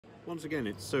Once again,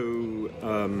 it's so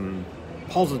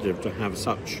positive to have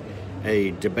such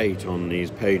a debate on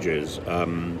these pages.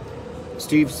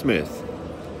 Steve Smith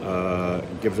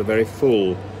gives a very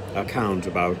full account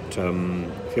about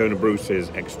Fiona Bruce's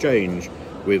exchange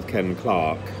with Ken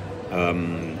Clark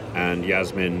and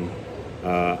Yasmin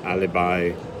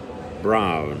Alibi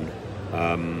Brown.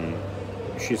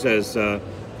 She says,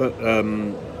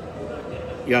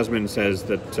 Yasmin says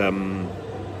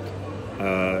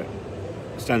that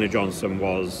Stanley Johnson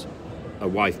was a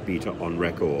wife-beater on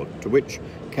record, to which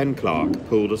Ken Clark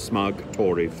pulled a smug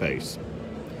Tory face.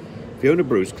 Fiona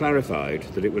Bruce clarified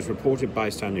that it was reported by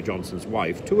Stanley Johnson's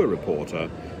wife to a reporter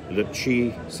that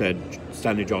she said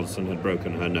Stanley Johnson had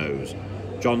broken her nose.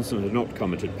 Johnson had not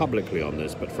commented publicly on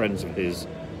this, but friends of his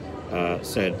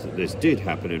said that this did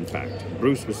happen in fact.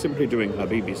 Bruce was simply doing her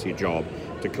BBC job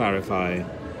to clarify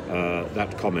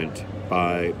that comment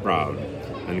by Brown,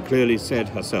 and clearly said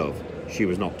herself she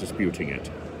was not disputing it.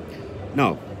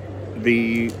 Now,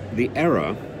 the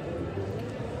error,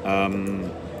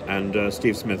 and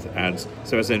Steve Smith adds,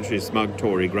 so essentially smug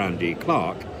Tory grandee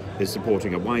Clark is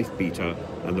supporting a wife-beater,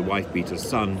 and the wife-beater's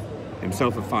son,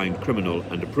 himself a fined criminal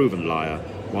and a proven liar,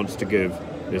 wants to give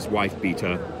this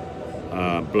wife-beater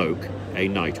bloke a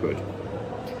knighthood.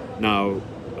 Now,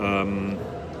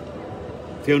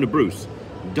 Fiona Bruce,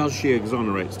 does she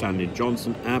exonerate Stanley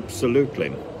Johnson?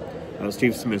 Absolutely.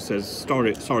 Steve Smith says,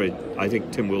 sorry, I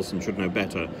think Tim Wilson should know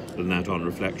better than that on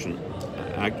reflection.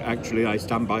 Actually, I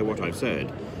stand by what I've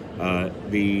said.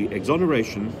 The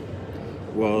exoneration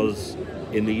was,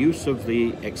 in the use of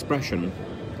the expression,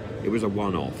 it was a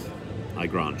one-off, I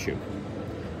grant you.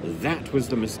 That was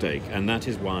the mistake, and that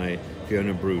is why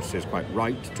Fiona Bruce is quite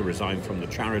right to resign from the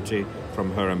charity,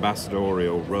 from her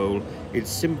ambassadorial role.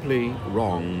 It's simply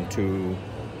wrong to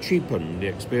cheapen the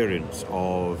experience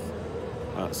of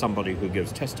somebody who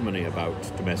gives testimony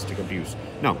about domestic abuse.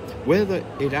 Now, whether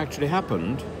it actually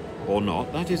happened or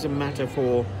not, that is a matter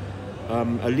for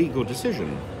a legal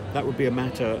decision. That would be a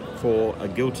matter for a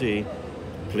guilty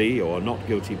plea or a not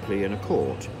guilty plea in a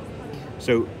court.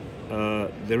 So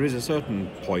there is a certain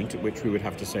point at which we would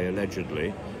have to say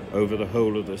allegedly over the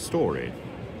whole of the story.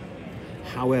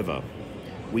 However,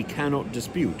 we cannot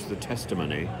dispute the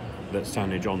testimony that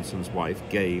Stanley Johnson's wife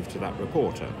gave to that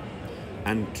reporter.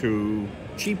 And to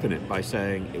cheapen it by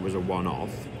saying it was a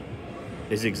one-off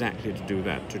is exactly to do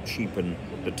that, to cheapen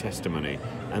the testimony.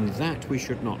 And that we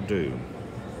should not do.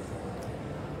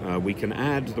 We can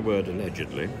add the word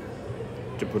allegedly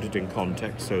to put it in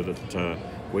context so that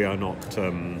we are not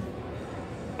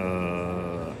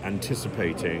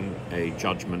anticipating a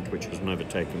judgment which has never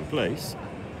taken place.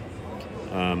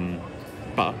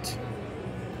 But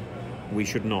we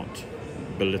should not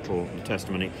belittle the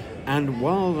testimony. And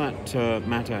while that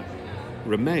matter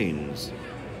remains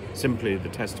simply the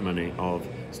testimony of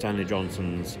Stanley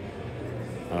Johnson's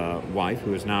wife,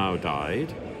 who has now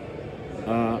died,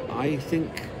 I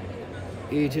think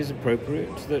it is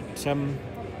appropriate that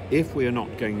if we are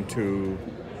not going to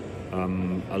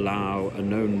allow a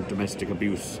known domestic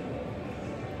abuse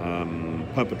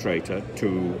perpetrator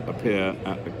to appear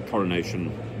at the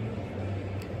coronation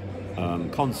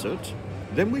concert,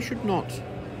 then we should not,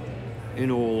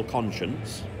 in all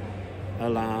conscience,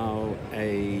 allow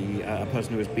a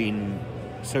person who has been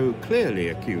so clearly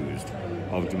accused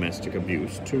of domestic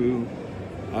abuse to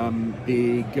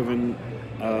be given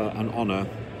an honour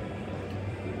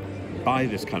by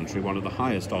this country, one of the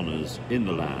highest honours in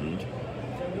the land.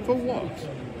 For what?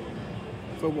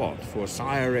 For what? For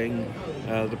siring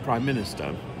the Prime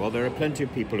Minister? Well, there are plenty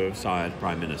of people who have sired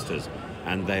Prime Ministers,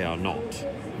 and they are not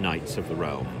knights of the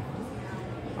realm.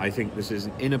 I think this is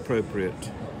an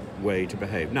inappropriate way to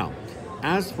behave. Now,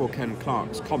 as for Ken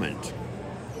Clark's comment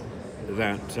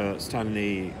that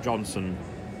Stanley Johnson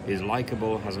is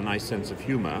likeable, has a nice sense of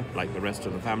humour, like the rest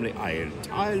of the family, I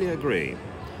entirely agree.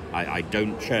 I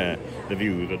don't share the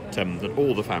view that that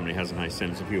all the family has a nice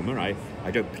sense of humour.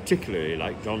 I don't particularly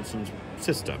like Johnson's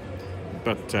sister.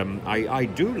 But I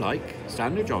do like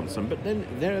Stanley Johnson, but then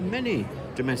there are many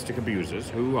domestic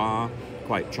abusers who are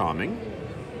quite charming,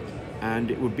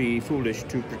 and it would be foolish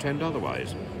to pretend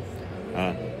otherwise.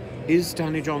 Is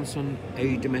Stanley Johnson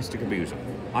a domestic abuser?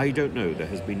 I don't know. There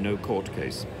has been no court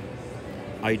case.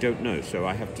 I don't know, so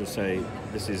I have to say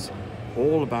this is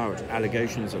all about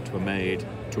allegations that were made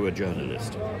to a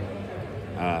journalist.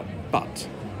 But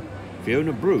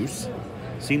Fiona Bruce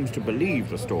seems to believe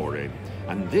the story,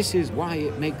 and this is why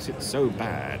it makes it so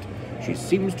bad. She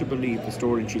seems to believe the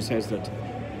story, and she says that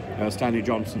Stanley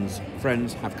Johnson's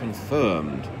friends have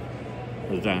confirmed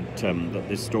that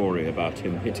this story about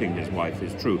him hitting his wife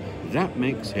is true. That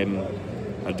makes him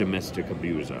a domestic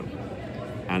abuser.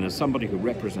 And as somebody who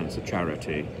represents a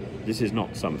charity, this is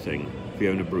not something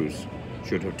Fiona Bruce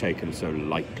should have taken so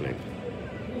lightly.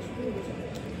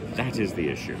 That is the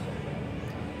issue.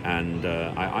 And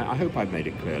I hope I've made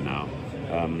it clear now.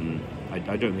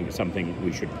 I don't think it's something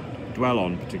we should dwell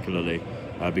on particularly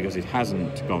because it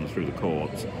hasn't gone through the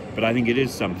courts. But I think it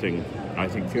is something, I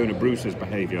think Fiona Bruce's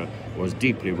behaviour was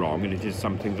deeply wrong, and it is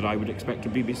something that I would expect a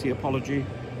BBC apology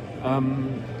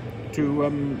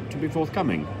to be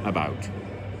forthcoming about.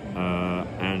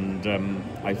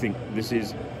 I think this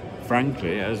is,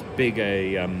 frankly, as big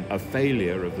a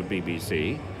failure of the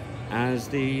BBC as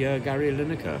the Gary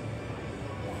Lineker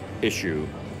issue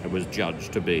was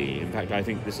judged to be. In fact, I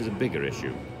think this is a bigger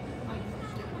issue.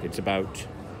 It's about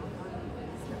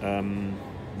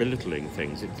belittling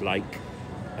things. It's like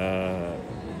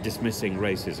dismissing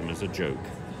racism as a joke,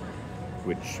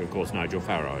 which, of course, Nigel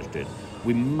Farage did.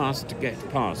 We must get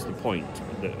past the point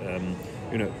that,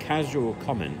 casual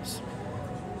comments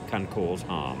can cause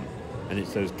harm. And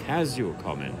it's those casual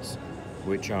comments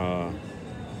which are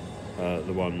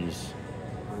the ones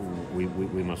we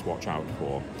must watch out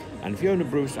for. And Fiona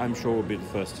Bruce, I'm sure, will be the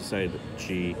first to say that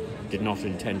she did not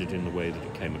intend it in the way that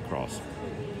it came across,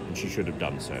 and she should have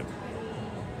done so.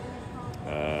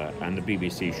 And the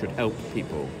BBC should help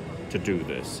people to do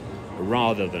this,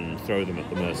 rather than throw them at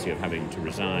the mercy of having to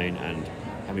resign and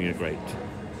having a great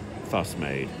fuss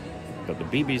made. But the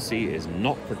BBC is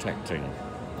not protecting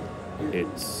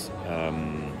its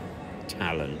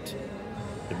talent.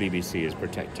 The BBC is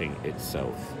protecting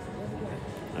itself,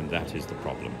 and that is the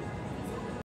problem.